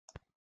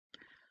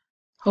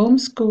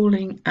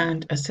Homeschooling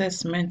and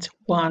Assessment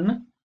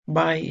 1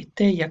 by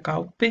Teija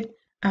Kauppi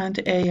and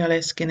Eija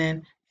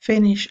Leskinen,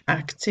 Finnish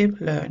Active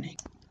Learning.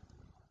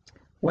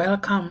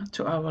 Welcome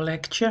to our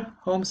lecture,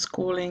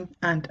 Homeschooling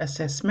and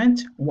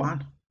Assessment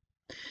 1.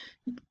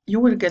 You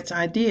will get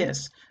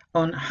ideas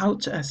on how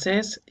to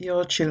assess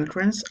your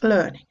children's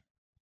learning.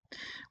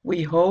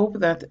 We hope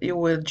that you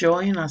will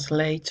join us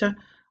later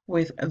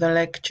with the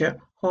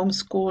lecture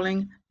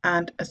Homeschooling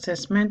and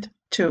Assessment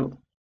 2.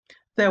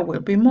 There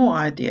will be more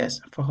ideas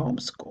for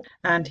homeschool.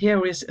 And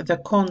here is the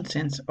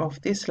contents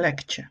of this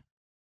lecture.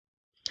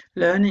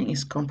 Learning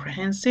is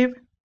comprehensive.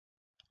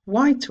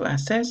 Why to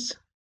assess?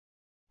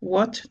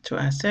 What to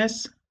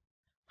assess?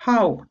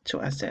 How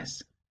to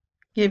assess?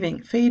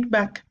 Giving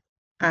feedback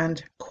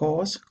and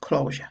course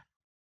closure.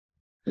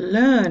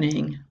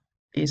 Learning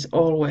is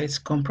always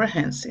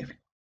comprehensive.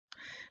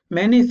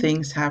 Many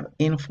things have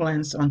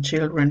influence on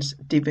children's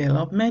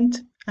development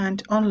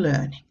and on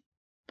learning.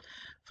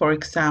 For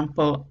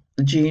example,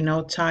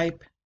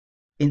 genotype,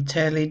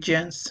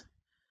 intelligence,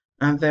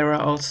 and there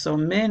are also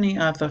many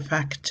other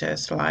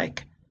factors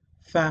like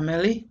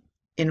family,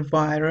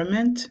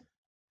 environment,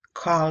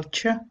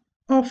 culture,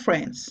 or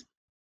friends.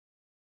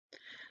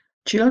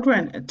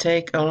 Children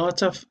take a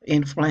lot of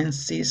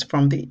influences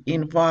from the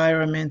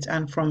environment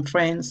and from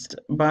friends,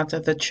 but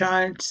the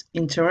child's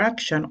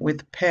interaction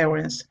with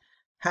parents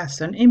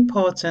has an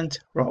important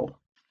role.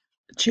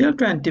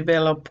 Children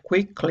develop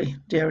quickly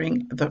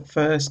during the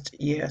first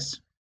years.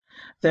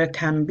 There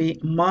can be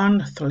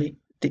monthly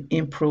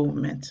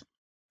improvement.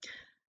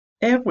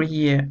 Every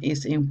year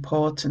is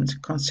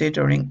important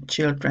considering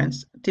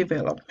children's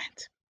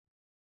development.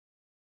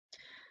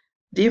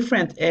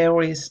 Different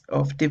areas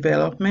of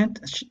development,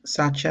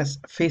 such as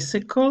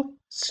physical,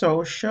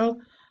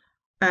 social,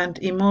 and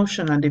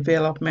emotional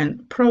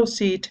development,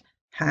 proceed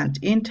hand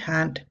in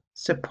hand,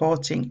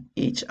 supporting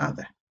each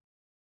other.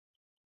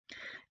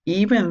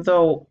 Even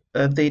though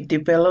the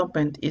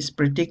development is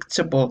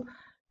predictable,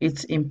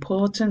 it's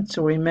important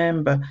to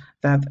remember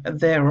that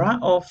there are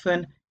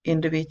often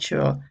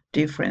individual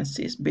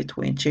differences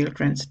between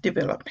children's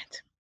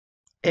development.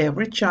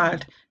 Every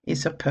child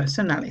is a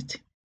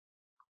personality.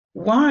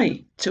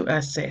 Why to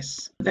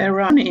assess? There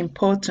are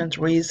important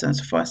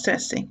reasons for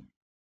assessing.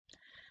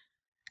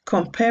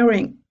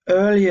 Comparing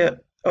earlier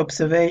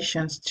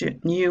observations to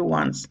new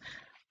ones,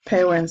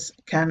 parents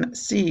can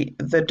see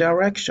the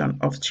direction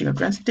of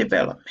children's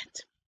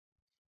development.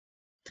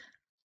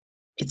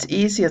 It's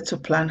easier to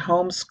plan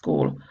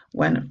homeschool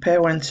when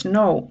parents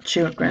know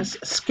children's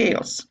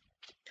skills.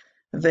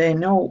 They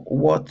know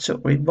what to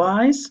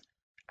revise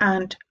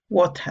and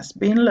what has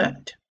been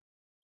learned.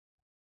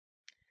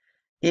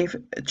 If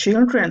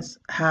children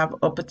have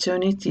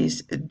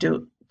opportunities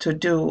to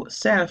do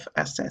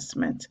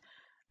self-assessment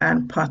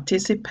and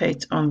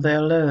participate on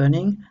their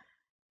learning,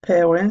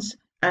 parents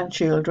and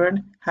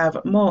children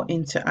have more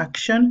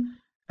interaction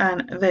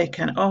and they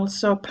can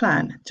also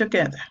plan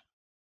together.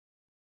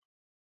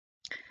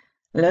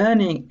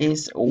 Learning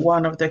is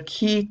one of the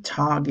key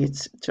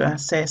targets to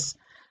assess,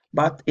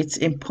 but it's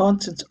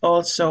important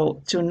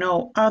also to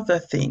know other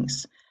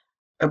things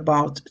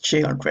about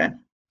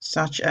children,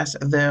 such as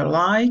their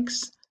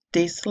likes,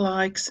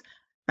 dislikes,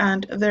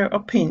 and their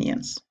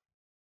opinions.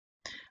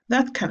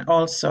 That can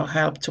also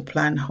help to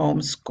plan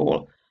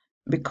homeschool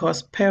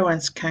because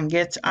parents can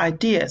get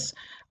ideas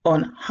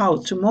on how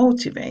to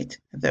motivate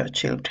their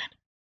children.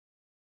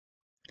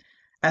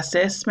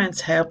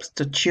 Assessments help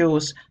to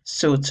choose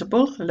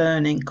suitable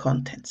learning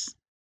contents.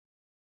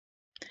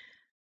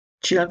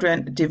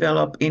 Children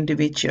develop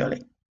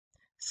individually.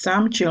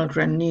 Some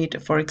children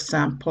need, for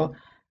example,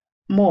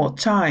 more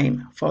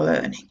time for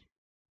learning.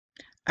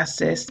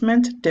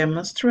 Assessment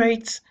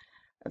demonstrates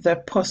the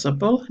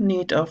possible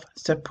need of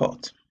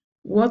support.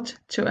 What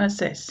to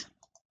assess?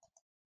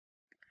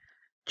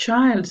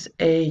 Child's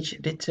age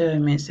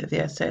determines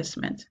the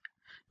assessment.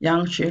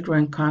 Young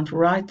children can't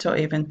write or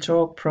even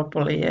talk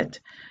properly yet,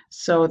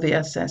 so the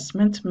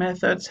assessment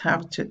methods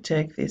have to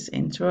take this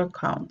into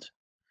account.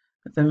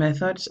 The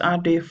methods are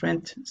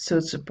different,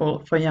 suitable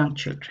for young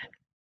children.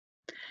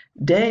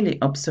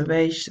 Daily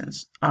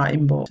observations are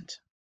important.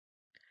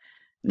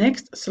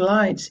 Next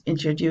slides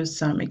introduce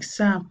some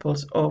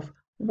examples of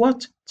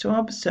what to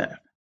observe.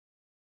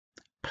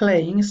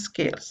 Playing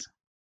skills.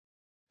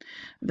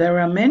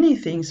 There are many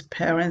things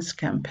parents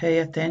can pay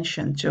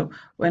attention to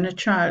when a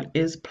child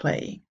is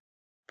playing.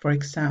 For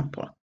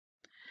example,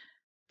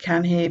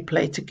 can he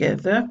play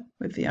together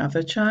with the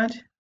other child?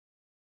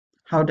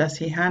 How does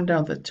he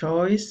handle the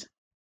toys?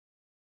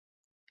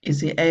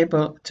 Is he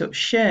able to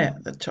share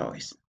the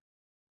toys?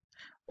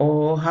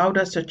 Or how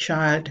does a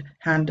child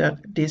handle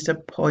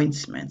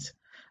disappointments?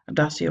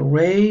 Does he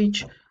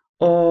rage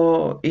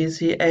or is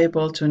he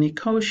able to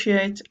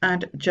negotiate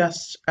and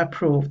just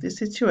approve the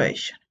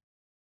situation?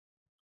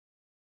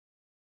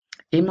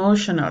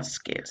 Emotional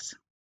skills.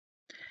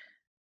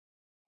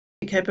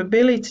 The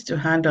capability to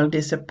handle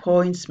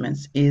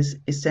disappointments is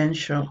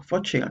essential for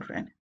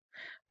children.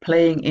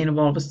 Playing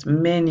involves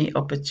many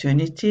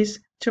opportunities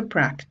to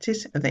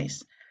practice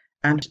this,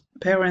 and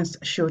parents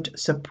should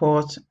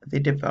support the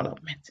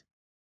development.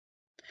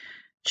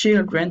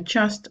 Children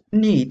just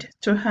need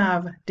to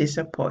have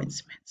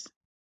disappointments.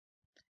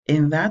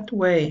 In that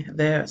way,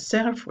 their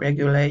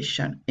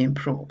self-regulation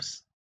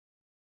improves.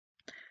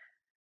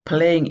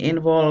 Playing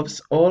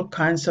involves all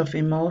kinds of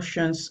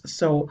emotions,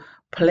 so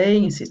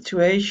playing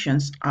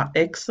situations are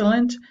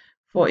excellent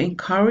for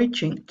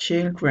encouraging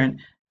children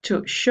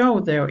to show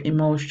their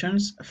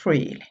emotions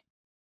freely.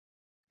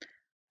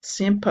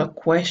 Simple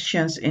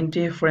questions in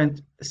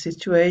different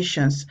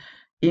situations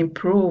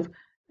improve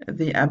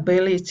the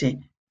ability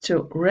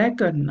to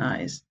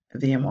recognize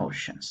the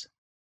emotions.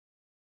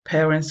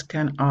 Parents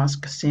can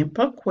ask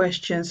simple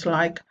questions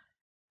like,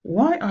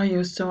 "Why are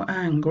you so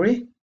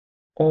angry?"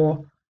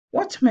 or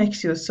 "What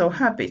makes you so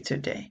happy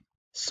today?"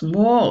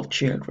 Small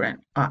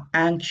children are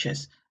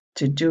anxious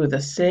to do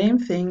the same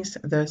things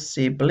their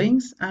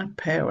siblings and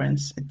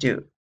parents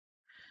do.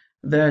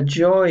 Their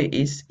joy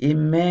is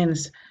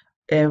immense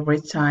every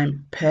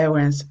time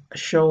parents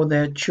show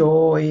their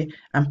joy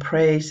and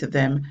praise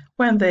them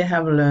when they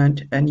have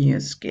learned a new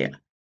skill,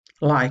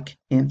 like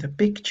in the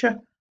picture,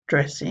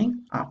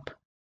 dressing up.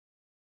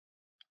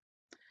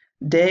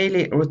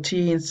 Daily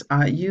routines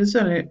are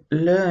usually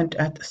learned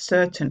at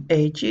certain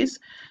ages,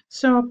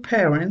 so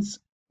parents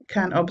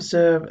can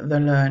observe the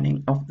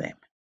learning of them.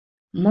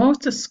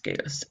 Motor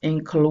skills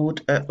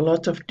include a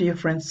lot of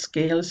different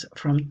skills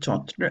from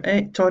toddler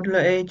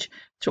age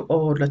to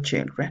older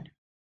children.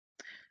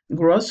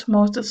 Gross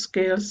motor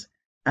skills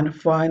and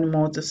fine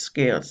motor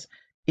skills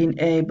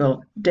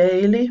enable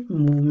daily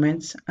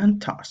movements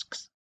and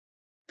tasks.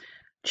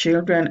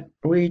 Children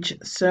reach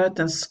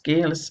certain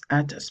skills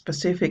at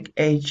specific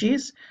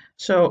ages,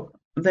 so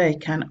they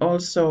can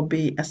also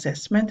be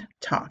assessment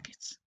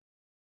targets.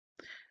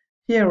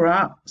 Here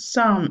are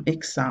some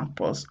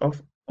examples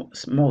of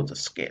motor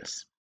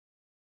skills: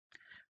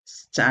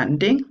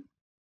 standing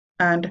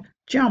and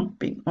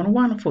jumping on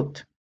one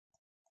foot,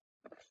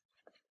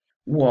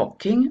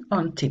 walking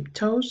on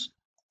tiptoes,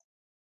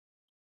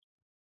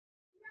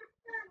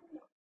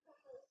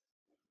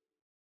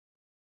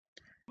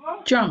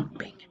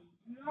 jumping.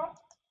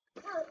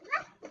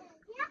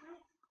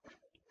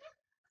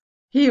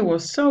 He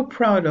was so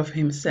proud of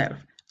himself.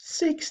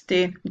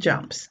 16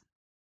 jumps.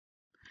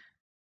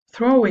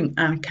 Throwing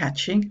and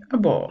catching a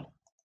ball.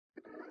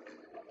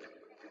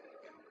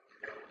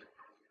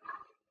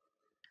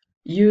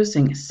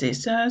 Using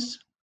scissors,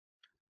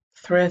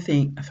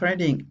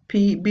 threading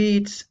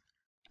beads,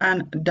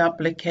 and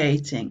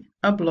duplicating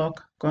a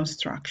block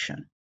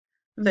construction.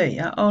 They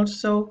are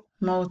also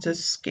motor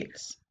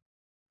skills.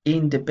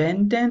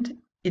 Independent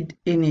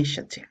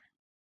initiative.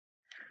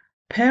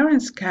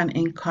 Parents can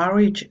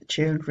encourage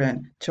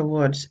children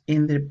towards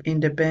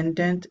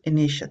independent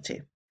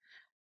initiative.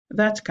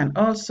 That can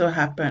also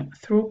happen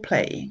through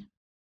playing.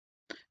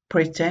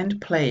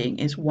 Pretend playing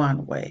is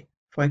one way,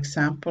 for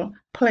example,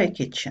 play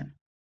kitchen.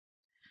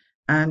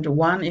 And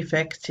one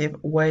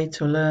effective way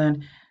to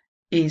learn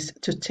is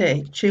to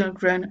take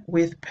children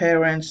with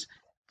parents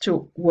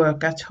to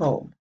work at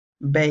home,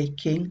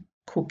 baking,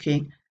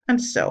 cooking,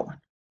 and so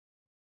on.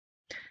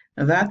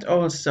 That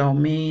also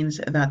means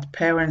that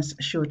parents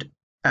should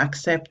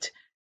accept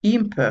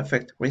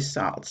imperfect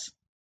results.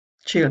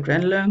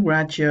 Children learn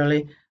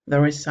gradually. The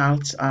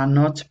results are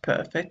not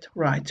perfect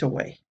right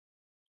away.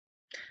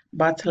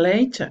 But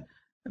later,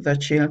 the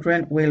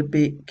children will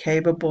be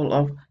capable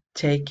of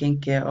taking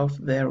care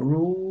of their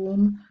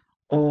room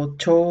or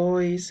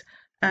toys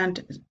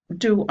and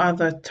do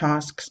other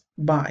tasks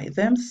by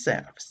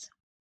themselves.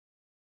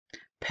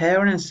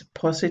 Parents'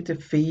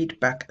 positive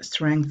feedback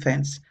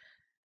strengthens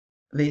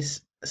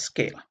this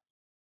skill.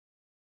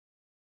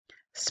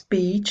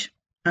 Speech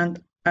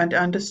and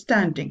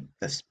understanding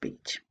the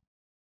speech.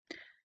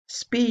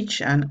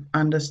 Speech and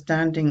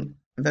understanding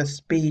the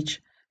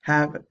speech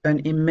have an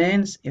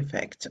immense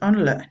effect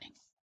on learning.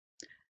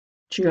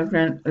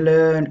 Children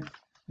learn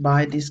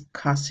by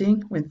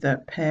discussing with their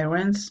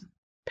parents.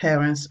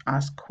 Parents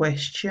ask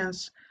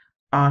questions,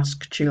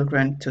 ask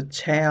children to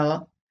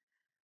tell.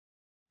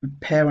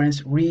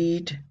 Parents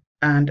read,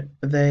 and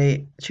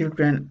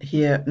children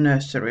hear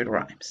nursery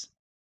rhymes.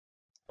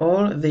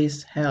 All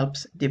this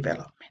helps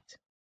development.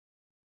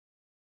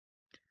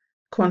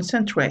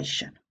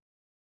 Concentration.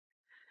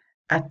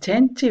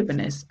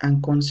 Attentiveness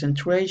and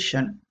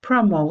concentration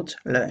promote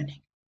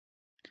learning.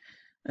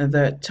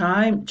 The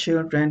time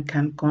children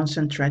can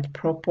concentrate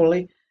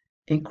properly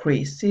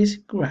increases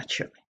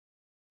gradually.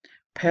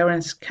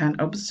 Parents can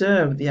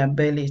observe the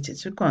ability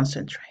to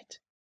concentrate.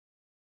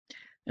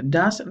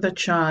 Does the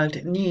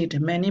child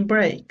need many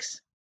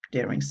breaks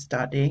during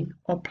studying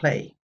or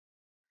play?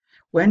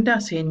 When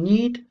does he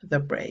need the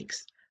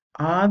breaks?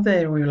 Are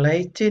they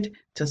related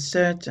to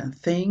certain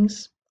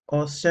things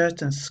or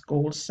certain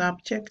school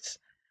subjects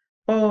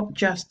or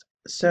just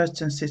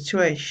certain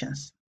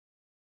situations?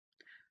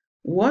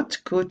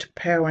 What could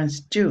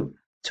parents do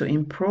to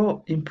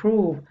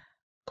improve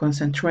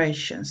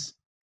concentrations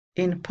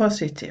in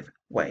positive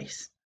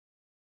ways?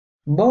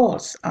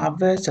 Balls are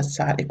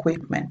versatile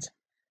equipment.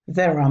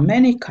 There are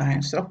many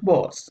kinds of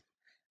balls.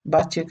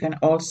 but you can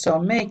also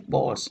make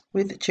balls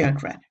with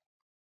children.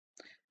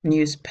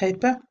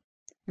 Newspaper,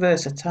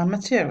 versatile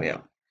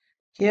material.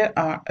 Here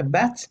are a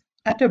bat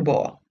and a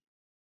ball.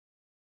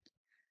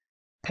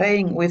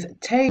 Playing with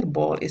tail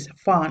ball is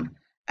fun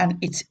and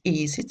it's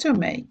easy to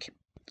make.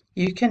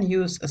 You can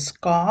use a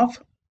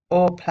scarf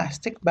or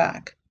plastic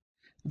bag.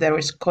 There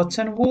is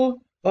cotton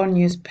wool or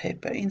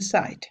newspaper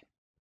inside.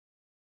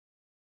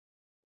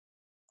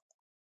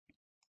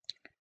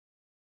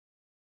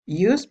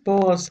 Use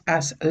balls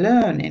as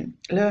learning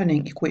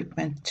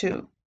equipment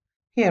too.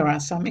 Here are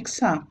some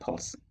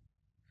examples.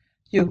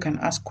 You can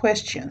ask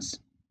questions.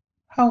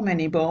 How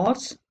many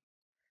balls?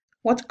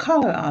 What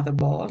color are the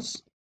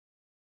balls?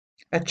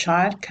 A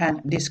child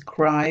can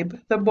describe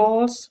the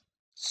balls,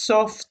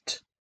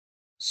 soft,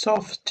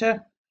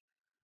 softer,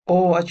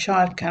 or a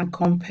child can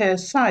compare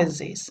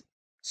sizes,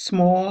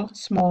 small,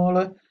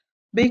 smaller,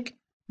 big,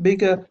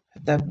 bigger,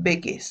 the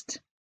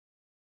biggest.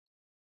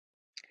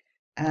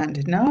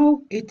 And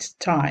now it's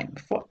time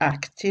for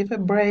active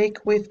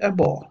break with a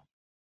ball.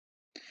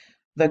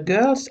 The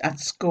girls at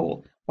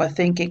school were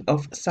thinking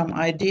of some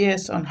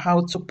ideas on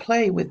how to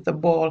play with the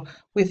ball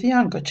with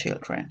younger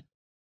children.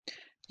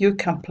 You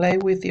can play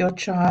with your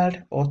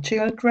child or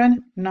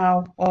children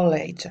now or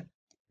later.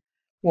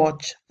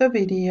 Watch the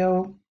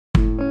video.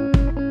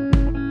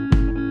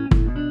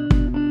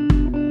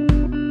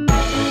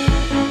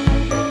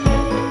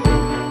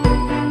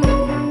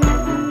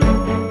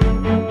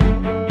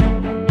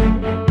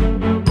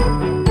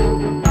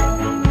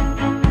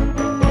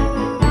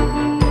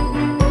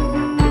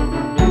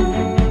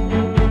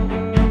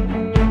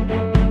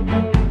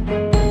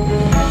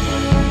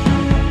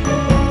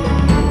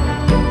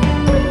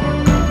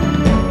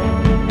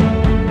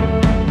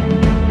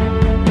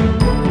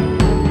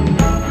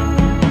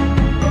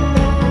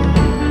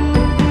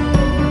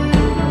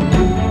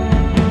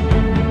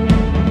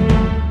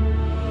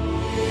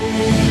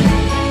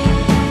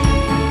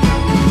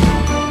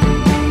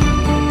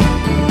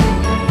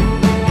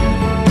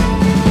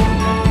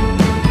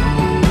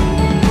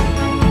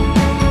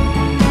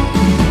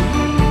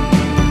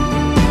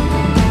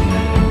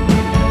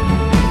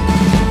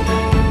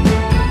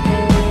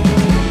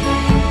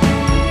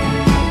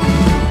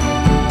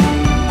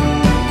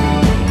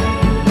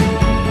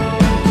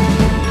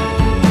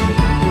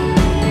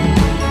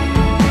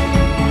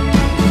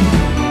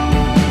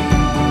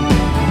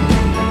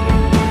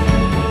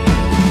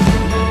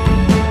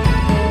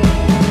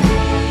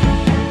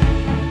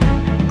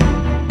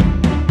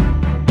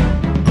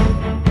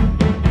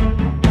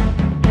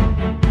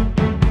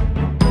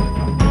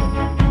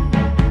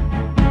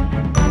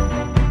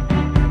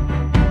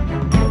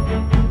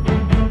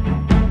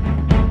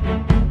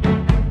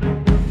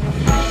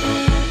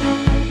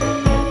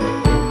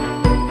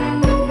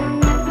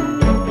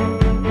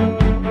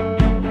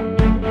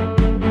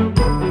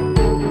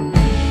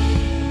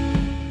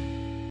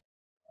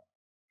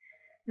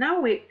 Now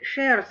we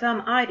share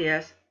some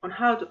ideas on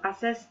how to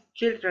assess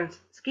children's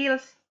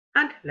skills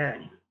and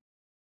learning.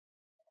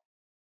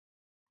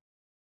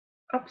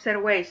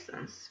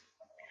 Observations.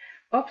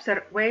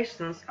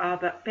 Observations are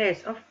the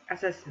base of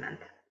assessment.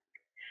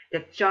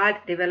 The child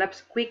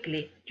develops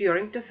quickly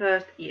during the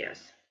first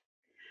years.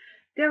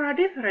 There are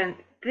different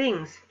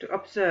things to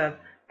observe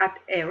at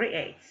every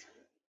age.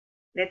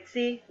 Let's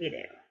see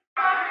video.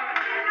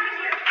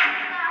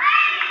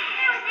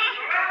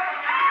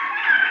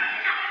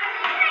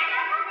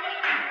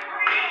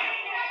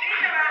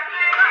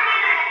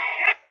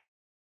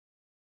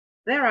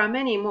 There are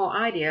many more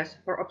ideas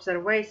for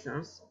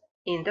observations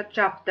in the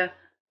chapter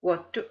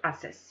What to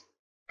Assess.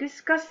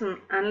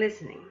 Discussion and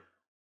listening.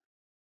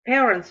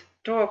 Parents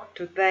talk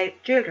to their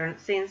children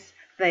since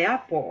they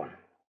are born.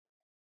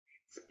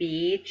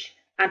 Speech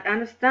and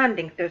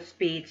understanding the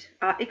speech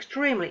are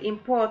extremely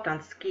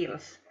important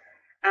skills,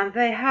 and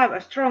they have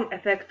a strong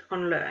effect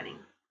on learning.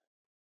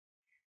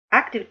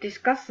 Active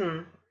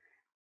discussion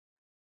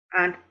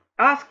and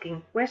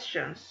asking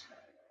questions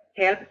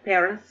help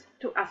parents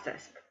to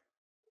assess.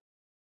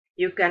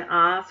 You can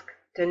ask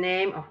the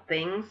name of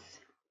things,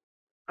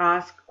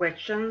 ask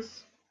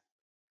questions,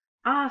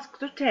 ask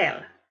to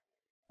tell,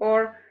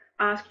 or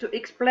ask to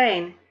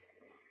explain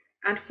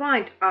and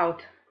find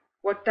out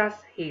what does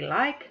he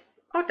like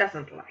or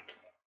doesn't like.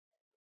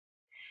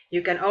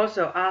 You can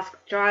also ask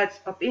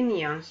child's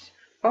opinions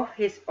of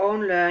his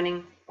own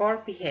learning or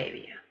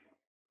behavior.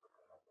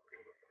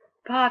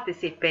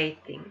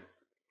 Participating.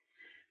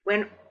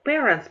 When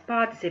parents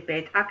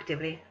participate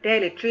actively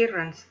daily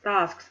children's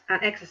tasks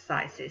and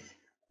exercises,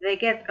 they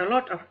get a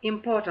lot of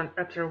important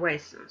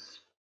observations.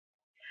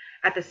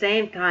 At the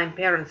same time,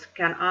 parents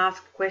can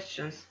ask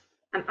questions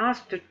and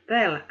ask to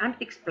tell and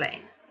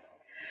explain,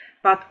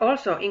 but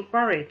also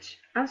encourage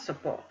and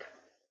support.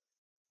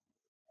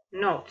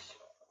 Notes.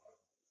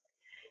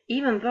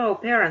 Even though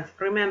parents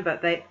remember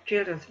their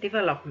children's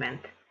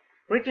development,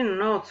 written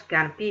notes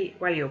can be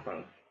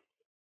valuable.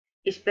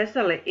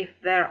 Especially if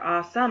there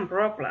are some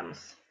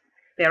problems,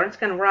 parents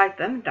can write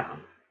them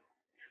down,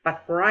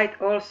 but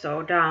write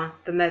also down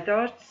the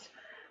methods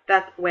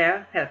that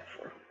were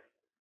helpful.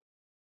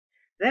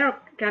 There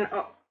can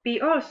be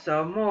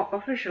also more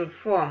official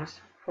forms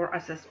for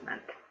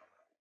assessment.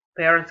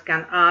 Parents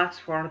can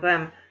ask for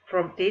them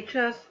from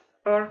teachers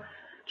or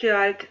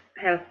child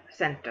health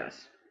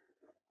centers.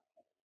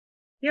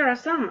 Here are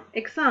some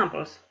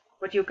examples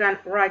what you can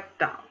write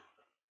down.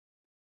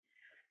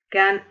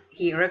 Can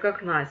he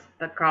recognize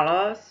the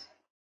colors?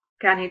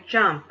 Can he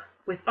jump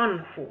with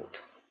one foot?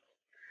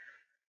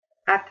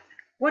 At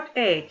what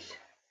age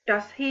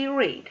does he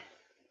read?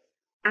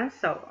 And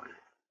so on.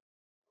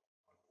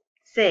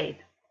 Save.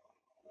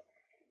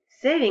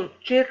 Saving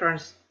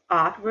children's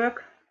artwork,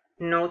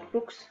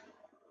 notebooks,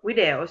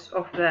 videos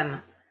of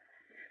them,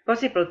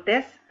 possible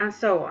tests and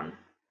so on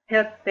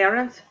help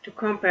parents to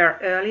compare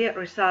earlier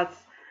results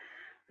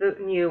with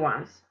new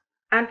ones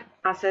and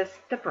assess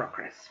the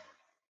progress.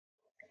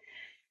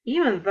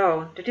 Even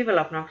though the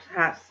development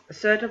has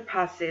certain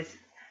passes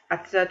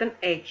at certain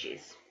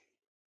ages,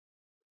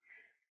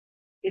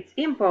 it's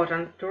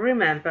important to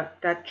remember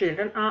that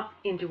children are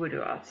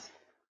individuals.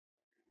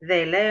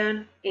 They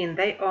learn in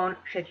their own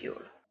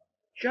schedule.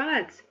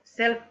 Child's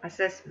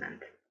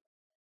self-assessment.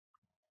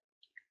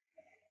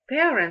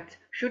 Parents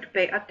should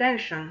pay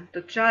attention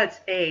to child's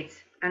age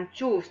and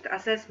choose the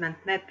assessment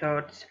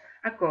methods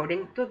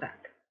according to that.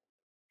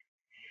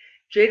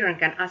 Children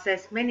can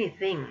assess many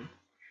things,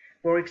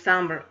 for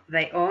example,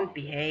 their own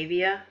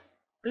behavior,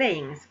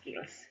 playing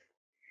skills,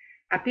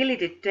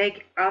 ability to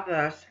take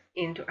others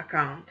into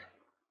account,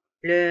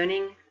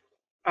 learning,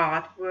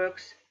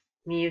 artworks,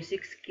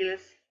 music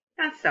skills,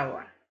 and so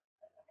on.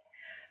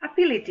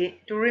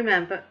 Ability to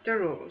remember the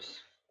rules.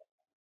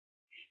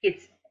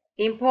 It's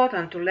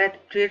important to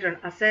let children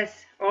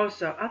assess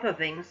also other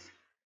things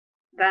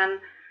than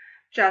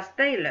just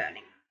their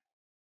learning.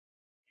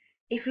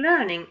 If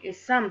learning is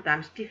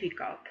sometimes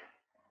difficult,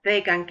 they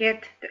can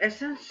get the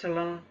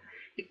essential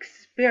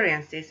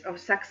experiences of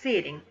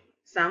succeeding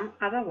some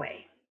other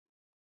way.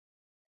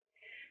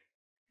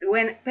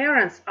 When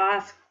parents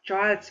ask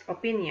child's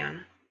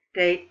opinion,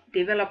 they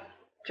develop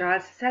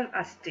child's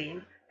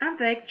self-esteem and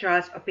take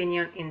child's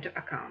opinion into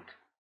account.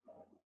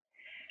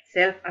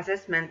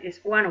 Self-assessment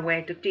is one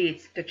way to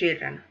teach the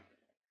children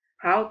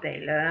how they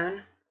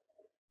learn,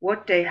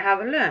 what they have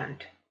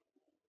learned,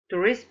 to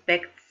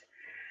respect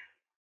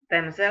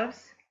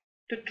themselves,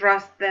 to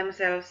trust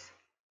themselves,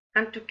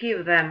 and to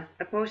give them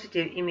a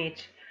positive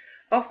image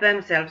of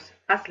themselves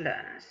as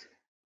learners.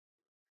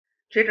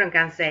 Children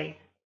can say,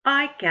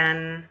 "I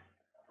can."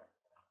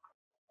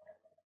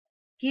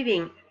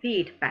 Giving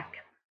feedback.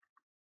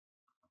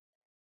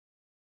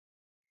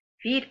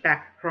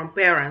 Feedback from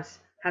parents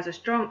has a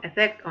strong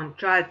effect on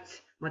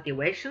child's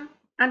motivation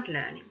and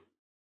learning.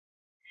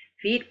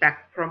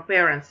 Feedback from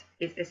parents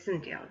is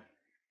essential.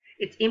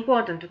 It's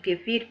important to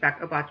give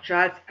feedback about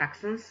child's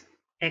actions,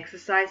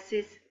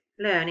 exercises,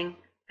 learning,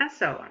 and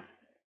so on,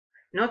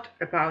 not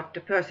about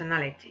the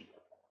personality.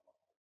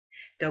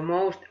 The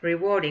most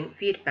rewarding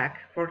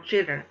feedback for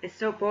children is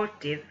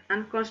supportive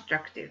and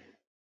constructive.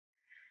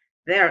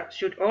 There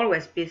should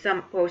always be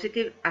some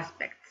positive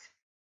aspects.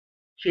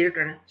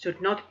 Children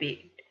should not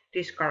be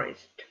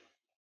discouraged.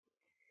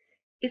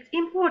 It's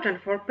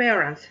important for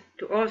parents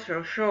to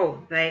also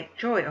show their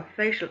joy of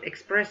facial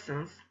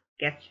expressions,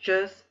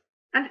 gestures,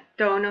 and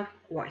tone of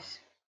voice.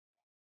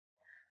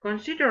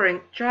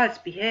 Considering child's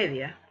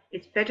behavior,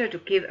 it's better to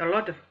give a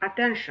lot of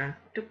attention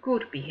to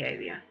good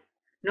behavior,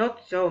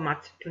 not so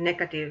much to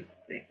negative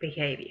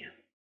behavior.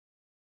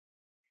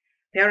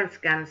 Parents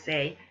can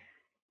say,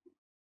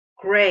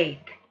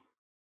 "Great,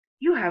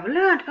 you have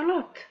learned a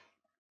lot.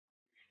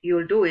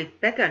 You'll do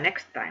it better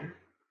next time.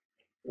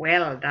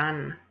 Well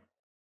done.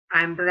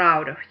 I'm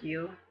proud of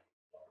you.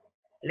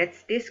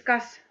 Let's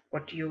discuss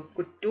what you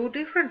could do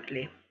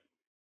differently.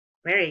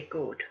 Very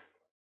good."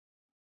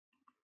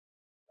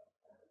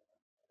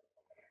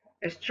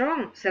 A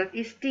strong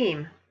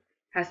self-esteem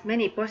has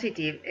many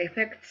positive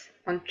effects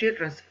on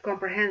children's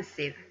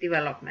comprehensive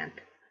development,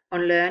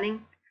 on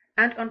learning,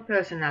 and on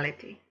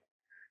personality,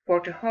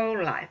 for the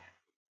whole life.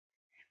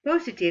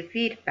 Positive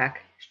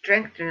feedback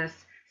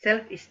strengthens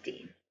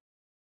self-esteem.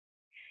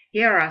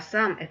 Here are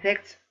some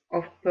effects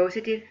of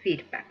positive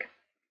feedback.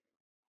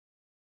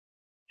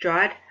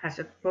 Child has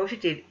a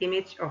positive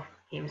image of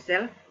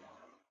himself.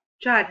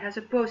 Child has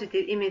a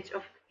positive image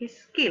of his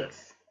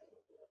skills.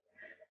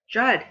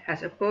 Child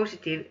has a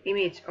positive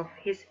image of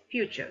his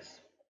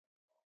futures.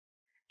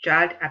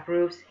 Child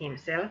approves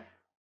himself.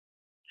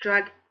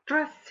 Child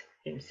trusts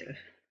himself.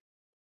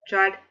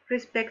 Child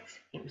respects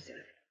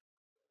himself.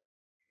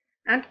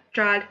 And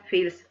child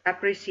feels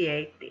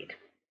appreciated.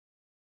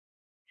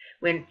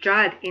 When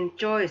child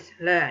enjoys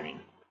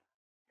learning,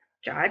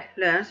 child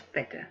learns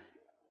better.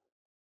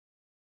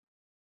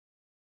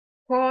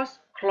 Pause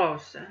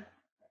closer.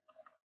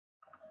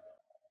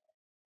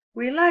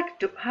 We like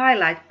to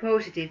highlight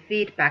positive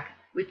feedback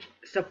which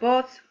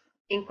supports,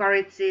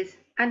 encourages,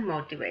 and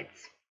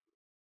motivates.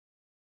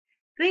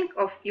 Think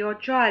of your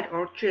child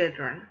or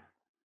children.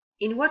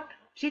 In what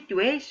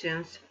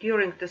situations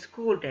during the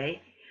school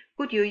day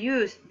could you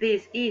use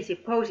these easy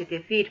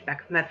positive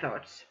feedback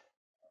methods?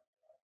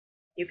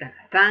 You can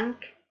thank,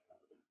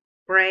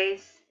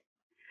 praise,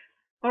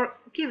 or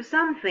give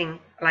something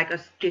like a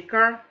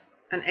sticker,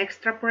 an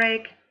extra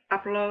break,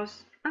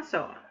 applause, and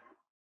so on.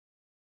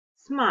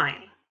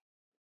 Smile.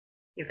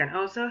 You can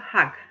also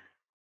hug.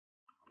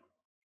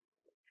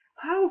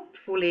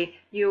 Hopefully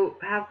you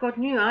have got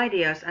new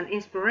ideas and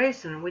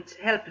inspiration which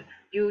help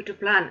you to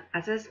plan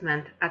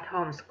assessment at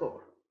home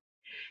school.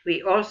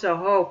 We also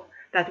hope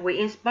that we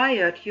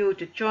inspired you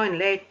to join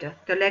later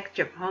the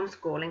lecture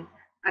Homeschooling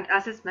and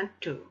Assessment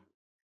 2.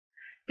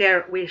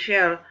 There we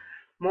share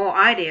more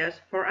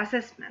ideas for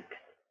assessment.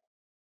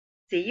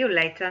 See you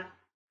later.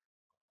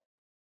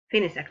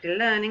 Finnish Active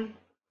Learning.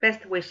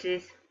 Best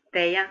wishes,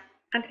 Teija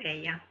and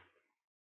Eija.